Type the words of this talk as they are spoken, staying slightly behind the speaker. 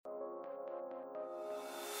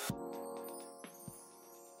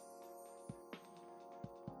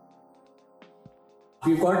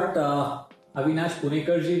We've got Avinash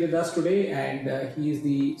Punekarji with us today, and he is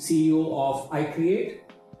the CEO of iCreate.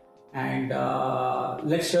 And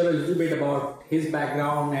let's share a little bit about his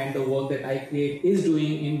background and the work that iCreate is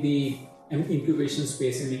doing in the incubation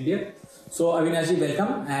space in India. So, Avinashji,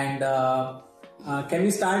 welcome. And can we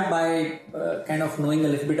start by kind of knowing a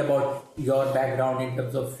little bit about your background in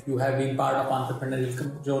terms of you have been part of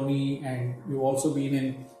entrepreneurial journey and you've also been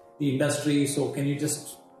in the industry. So, can you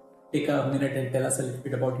just take a minute and tell us a little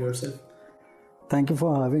bit about yourself? Thank you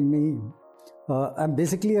for having me. I'm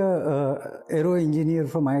basically a aero engineer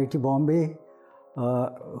from IIT Bombay,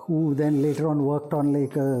 who then later on worked on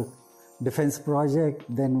like a defense project,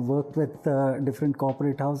 then worked with different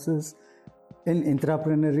corporate houses in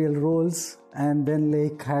entrepreneurial roles, and then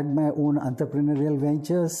like had my own entrepreneurial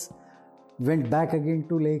ventures. Went back again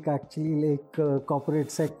to like actually like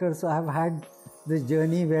corporate sector. So I have had this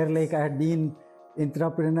journey where like I had been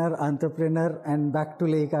entrepreneur, and back to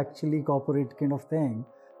like actually corporate kind of thing.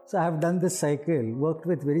 So I have done this cycle, worked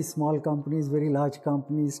with very small companies, very large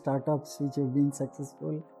companies, startups which have been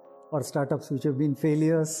successful or startups which have been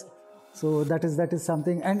failures. So that is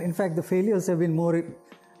something. And in fact, the failures have been more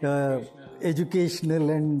educational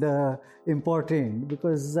and important,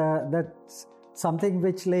 because that's something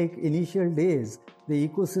which like initial days, the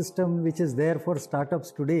ecosystem which is there for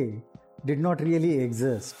startups today did not really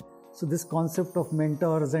exist. So this concept of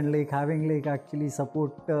mentors and like having like actually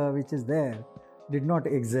support which is there did not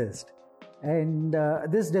exist. And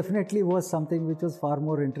this definitely was something which was far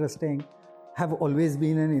more interesting. Have always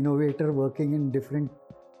been an innovator working in different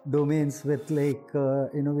domains with like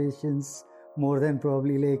innovations, more than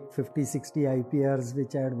probably like 50, 60 IPRs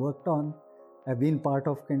which I had worked on. I've been part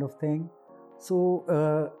of kind of thing.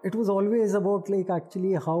 So it was always about like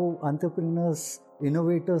actually how entrepreneurs,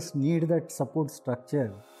 innovators need that support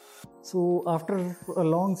structure. So after a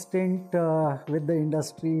long stint with the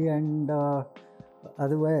industry and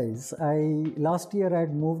otherwise, last year I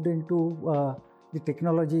had moved into the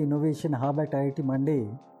Technology Innovation Hub at IIT Monday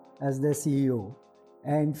as their CEO.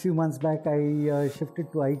 And a few months back, I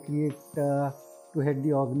shifted to iCreate to head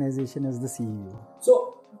the organization as the CEO.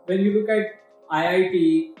 So when you look at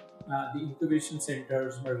IIT, the incubation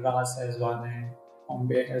centers, Madras has one and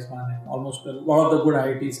Bombay has one, and almost a lot of the good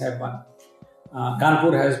IITs have one.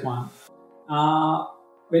 Kanpur has one.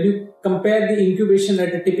 When you compare the incubation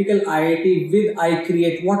at a typical IIT with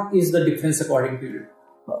iCreate, what is the difference according to you?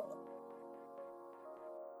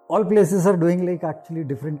 All places are doing like actually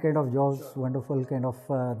different kind of jobs, wonderful kind of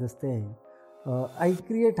this thing.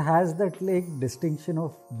 iCreate has that like distinction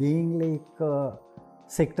of being like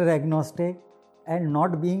sector agnostic and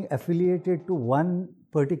not being affiliated to one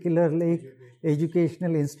particular like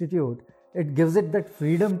educational institute. It gives it that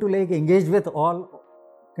freedom to like engage with all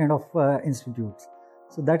kind of institutes.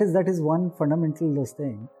 So that is one fundamental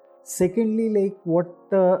thing. Secondly, like what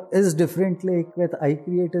is different like with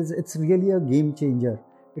iCreate is it's really a game changer.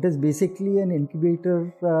 It is basically an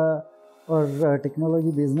incubator or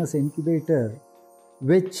technology business incubator,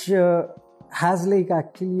 which has like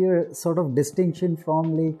actually a sort of distinction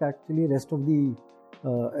from like actually rest of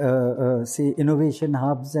the say innovation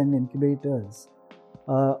hubs and incubators.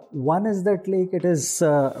 One is that like it is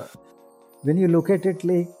when you look at it,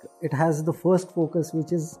 like it has the first focus,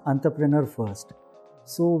 which is entrepreneur first.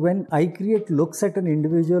 So when iCreate looks at an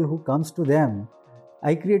individual who comes to them,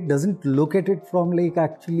 iCreate doesn't look at it from like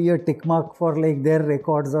actually a tick mark for like their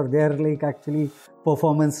records or their like actually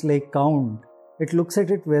performance like count. It looks at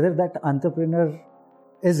it whether that entrepreneur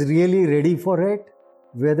is really ready for it,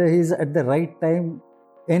 whether he's at the right time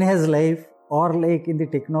in his life or like in the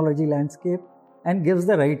technology landscape, and gives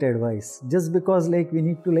the right advice. Just because like we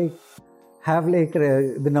need to like have like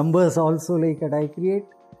the numbers also like at iCreate,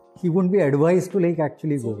 he wouldn't be advised to like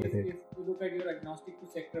actually go with it. If you look at your agnostic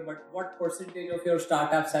to sector, but what percentage of your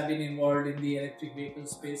startups have been involved in the electric vehicle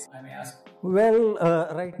space, I may ask? Well,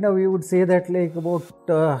 right now we would say that like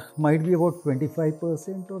about might be about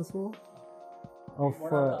 25% or so of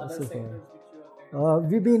what are the other sectors which you are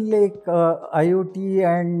we've been like IoT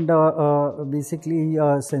and basically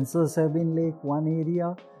sensors have been like one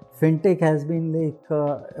area. Fintech has been like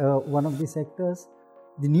one of the sectors.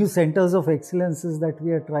 The new centers of excellences that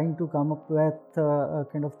we are trying to come up with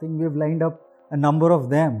kind of thing, we've lined up a number of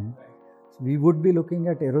them. So we would be looking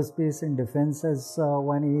at aerospace and defense as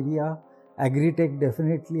one area. Agri-tech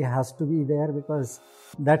definitely has to be there because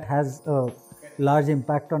that has a large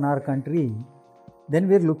impact on our country. Then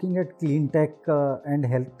we're looking at clean tech and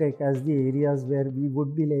health tech as the areas where we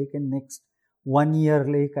would be like in next 1 year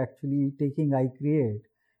like actually taking iCreate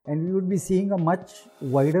and we would be seeing a much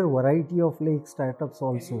wider variety of like startups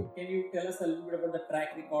also. Can you tell us a little bit about the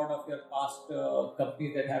track record of your past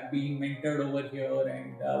companies that have been mentored over here,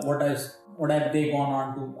 and what have they gone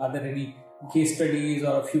on to? Are there any case studies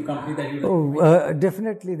or a few companies that you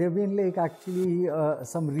definitely there have been like actually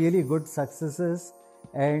some really good successes,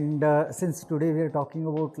 and since today we are talking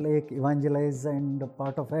about like evangelize and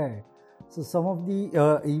part of it, so some of the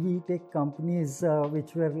EV tech companies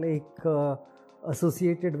which were like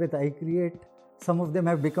associated with iCreate, some of them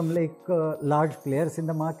have become like large players in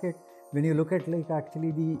the market. When you look at like actually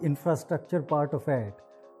the infrastructure part of it,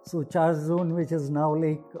 so ChargeZone, which is now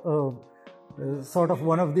like sort of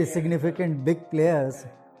one of the significant big players,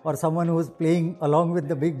 or someone who is playing along with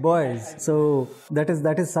the big boys. So that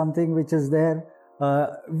is something which is there.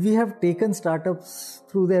 We have taken startups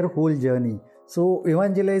through their whole journey. So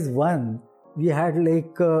Evangelize One, we had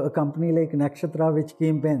like a company like Nakshatra which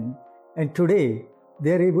came in, and today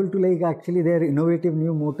they are able to like actually their innovative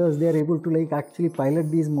new motors, they are able to like actually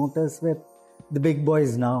pilot these motors with the big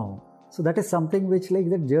boys now. So that is something which like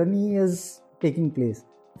the journey is taking place.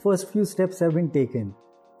 First few steps have been taken.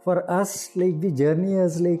 For us, like the journey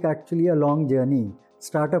is like actually a long journey.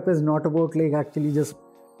 Startup is not about like actually just,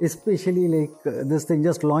 especially like this thing,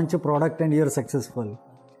 just launch a product and you're successful.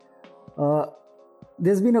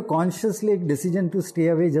 There's been a conscious like decision to stay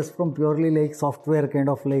away just from purely like software kind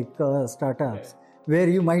of like startups, where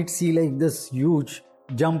you might see like this huge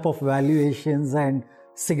jump of valuations and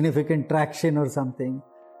significant traction or something.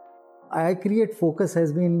 iCreate focus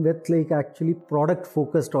has been with like actually product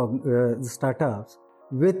focused startups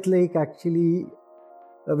with like actually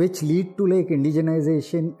which lead to like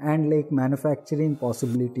indigenization and like manufacturing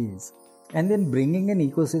possibilities, and then bringing in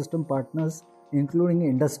ecosystem partners including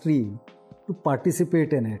industry to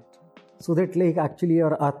participate in it, so that like actually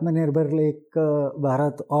your Atmanirbhar like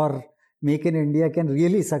Bharat or Make in India can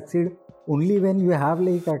really succeed only when you have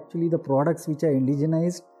like actually the products which are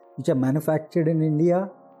indigenized, which are manufactured in India,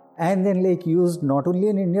 and then like used not only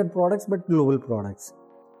in Indian products but global products,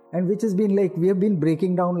 and which has been like we have been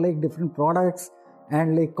breaking down like different products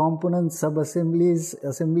and like components, sub-assemblies,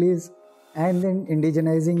 assemblies, and then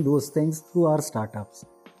indigenizing those things through our startups.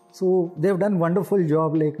 So they've done wonderful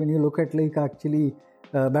job. Like when you look at like actually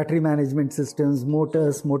battery management systems,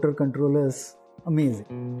 motors, motor controllers, amazing.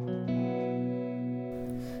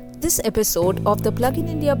 This episode of the Plug in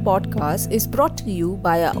India podcast is brought to you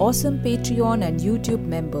by our awesome Patreon and YouTube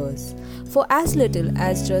members. For as little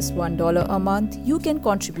as just $1 a month, you can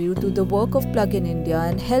contribute to the work of Plug in India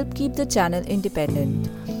and help keep the channel independent.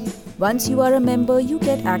 Once you are a member, you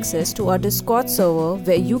get access to our Discord server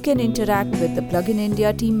where you can interact with the Plug in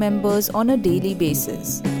India team members on a daily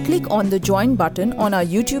basis. Click on the join button on our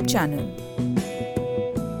YouTube channel.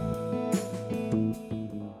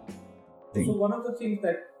 So one of the things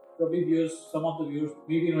that probably viewers, some of the viewers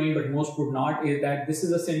may be knowing but most would not, is that this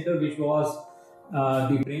is a center which was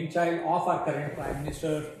the brainchild of our current Prime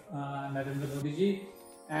Minister Narendra Modi ji,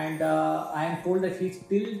 and I am told that he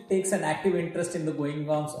still takes an active interest in the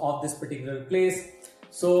goings-ons of this particular place.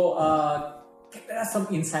 So there are some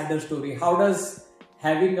insider story. How does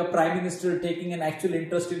having a Prime Minister taking an actual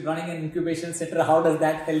interest in running an incubation center, how does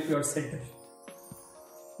that help your center?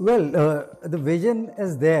 Well, the vision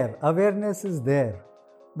is there, awareness is there,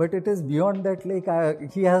 but it is beyond that.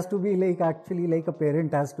 Like he has to be like actually like a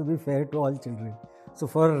parent has to be fair to all children.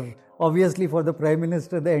 So obviously for the Prime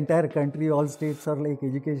Minister, the entire country, all states or like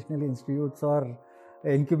educational institutes or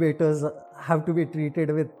incubators have to be treated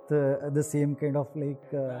with the same kind of like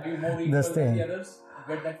Are you more equal than the others?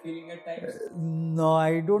 You get that feeling at times? No,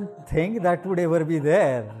 I don't think that would ever be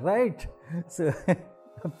there, right? So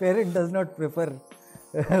a parent does not prefer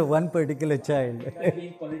one particular child. I'm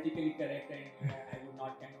being politically correct, and I would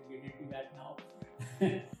not kind of get into that now.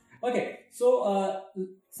 Okay, so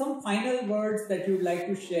some final words that you'd like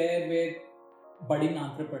to share with budding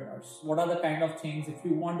entrepreneurs. What are the kind of things, if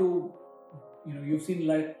you want to, you've seen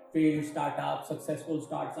like failed startups, successful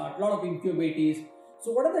startups, a lot of incubatees.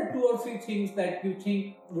 So what are the 2 or 3 things that you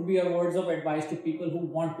think would be your words of advice to people who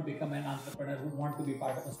want to become an entrepreneur, who want to be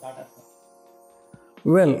part of a startup?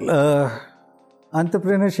 Well,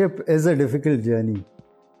 entrepreneurship is a difficult journey.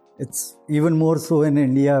 It's even more so in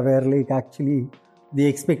India, where like actually the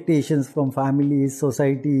expectations from families,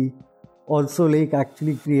 society also like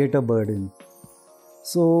actually create a burden.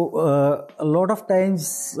 So a lot of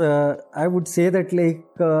times I would say that like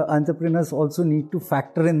entrepreneurs also need to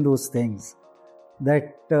factor in those things,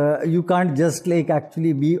 that you can't just like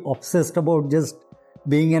actually be obsessed about just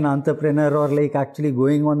being an entrepreneur or like actually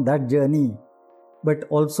going on that journey, but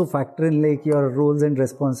also factor in like your roles and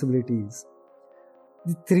responsibilities.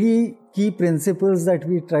 The three key principles that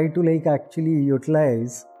we try to like actually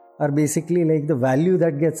utilize are basically like the value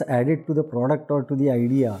that gets added to the product or to the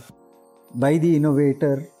idea by the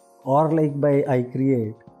innovator or like by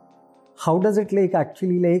iCreate. How does it like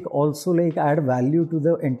actually like also like add value to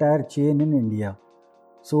the entire chain in India?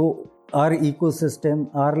 So our ecosystem,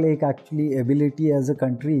 our like actually ability as a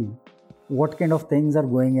country, what kind of things are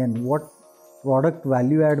going in, what product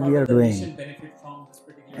value add we are doing.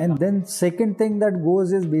 And then second thing that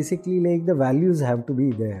goes is basically like the values have to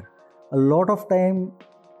be there. A lot of time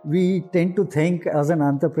we tend to think as an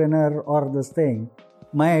entrepreneur or this thing,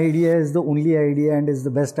 my idea is the only idea and is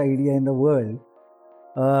the best idea in the world.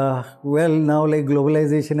 Well, now like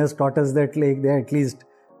globalization has taught us that like there are at least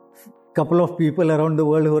couple of people around the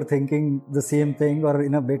world who are thinking the same thing or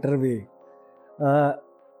in a better way.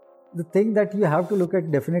 The thing that you have to look at,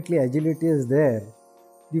 definitely agility is there.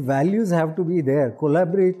 The values have to be there.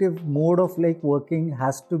 Collaborative mode of like working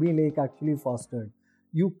has to be like actually fostered.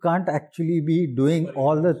 You can't actually be doing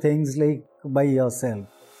all the things like by yourself.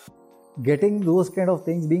 Getting those kind of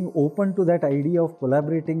things, being open to that idea of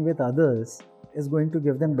collaborating with others is going to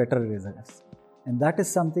give them better results. And that is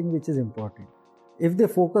something which is important. If they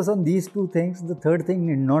focus on these two things, the third thing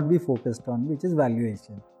need not be focused on, which is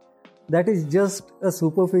valuation. That is just a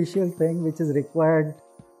superficial thing which is required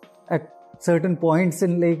at certain points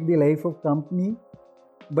in like the life of company,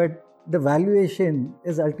 but the valuation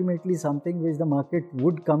is ultimately something which the market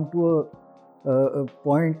would come to a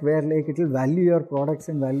point where like it will value your products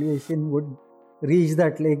and valuation would reach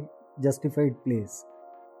that like justified place.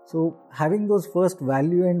 So having those first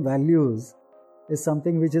value and values is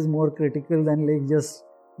something which is more critical than like just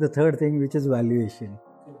the third thing, which is valuation.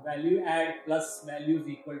 So value add plus values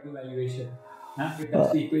equal to valuation. If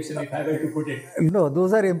that's the equation, if I were to put it. No,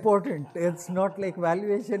 those are important. It's not like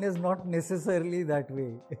valuation is not necessarily that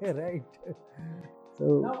way, right?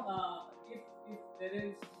 So now, if there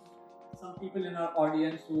is some people in our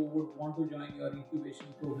audience who would want to join your incubation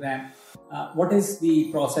program, what is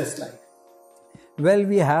the process like? Well,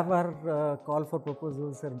 we have our call for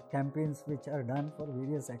proposals and campaigns which are done for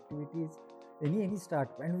various activities, any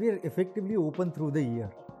startup, and we are effectively open through the year.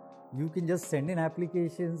 You can just send in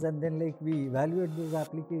applications and then like we evaluate those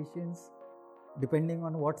applications depending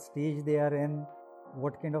on what stage they are in,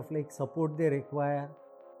 what kind of like support they require,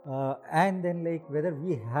 and then like whether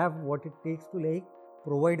we have what it takes to like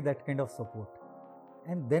provide that kind of support,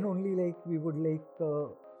 and then only like we would like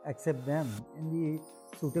accept them in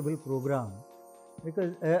the suitable program.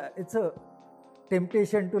 Because it's a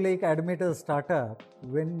temptation to like admit a startup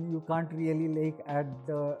when you can't really like add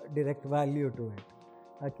the direct value to it.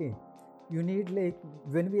 Okay, you need like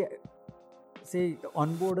when we say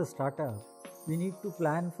onboard a startup, we need to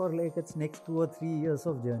plan for like its next 2 or 3 years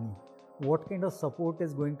of journey. What kind of support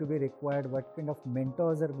is going to be required? What kind of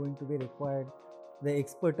mentors are going to be required? The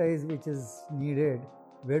expertise which is needed,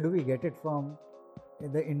 where do we get it from?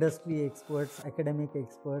 The industry experts, academic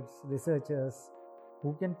experts, researchers,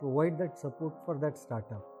 who can provide that support for that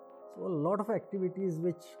startup. So a lot of activities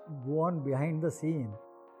which go on behind the scene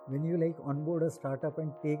when you like onboard a startup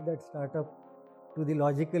and take that startup to the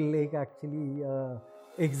logical like actually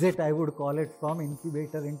exit, I would call it, from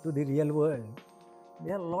incubator into the real world.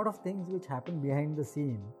 There are a lot of things which happen behind the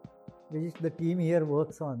scene which the team here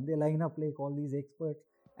works on. They line up like all these experts,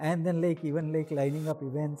 and then like even like lining up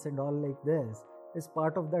events and all like this is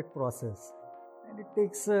part of that process. And it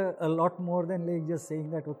takes a lot more than like just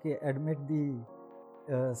saying that okay, admit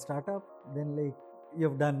the startup, then like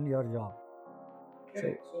you've done your job.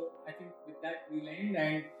 Correct. So I think with that we'll end,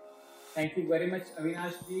 and thank you very much,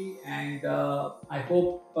 Avinash ji. And I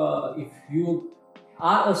hope if you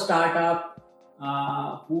are a startup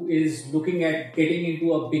who is looking at getting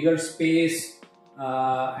into a bigger space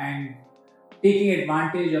and taking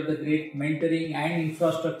advantage of the great mentoring and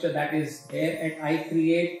infrastructure that is there at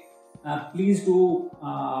iCreate, please do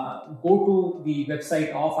go to the website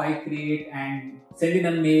of iCreate and send in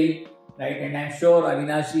a mail, right? And I'm sure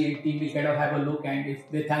Avinash ji and team will kind of have a look, and if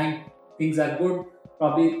they think things are good,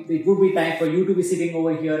 probably it would be time for you to be sitting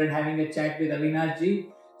over here and having a chat with Avinash ji.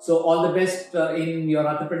 So all the best in your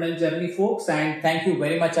entrepreneurial journey, folks, and thank you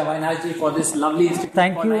very much, Avinash ji, for this lovely institute.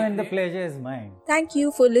 Thank you, and the pleasure is mine. Thank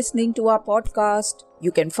you for listening to our podcast.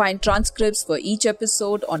 You can find transcripts for each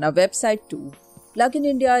episode on our website too. Plug-in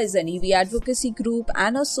India is an EV advocacy group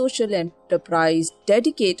and a social enterprise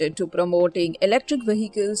dedicated to promoting electric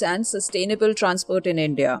vehicles and sustainable transport in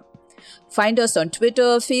India. Find us on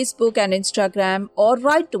Twitter, Facebook and Instagram, or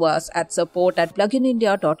write to us at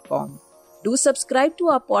support@pluginindia.com. Do subscribe to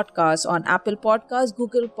our podcast on Apple Podcasts,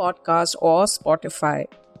 Google Podcasts or Spotify.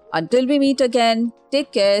 Until we meet again,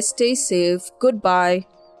 take care, stay safe, goodbye.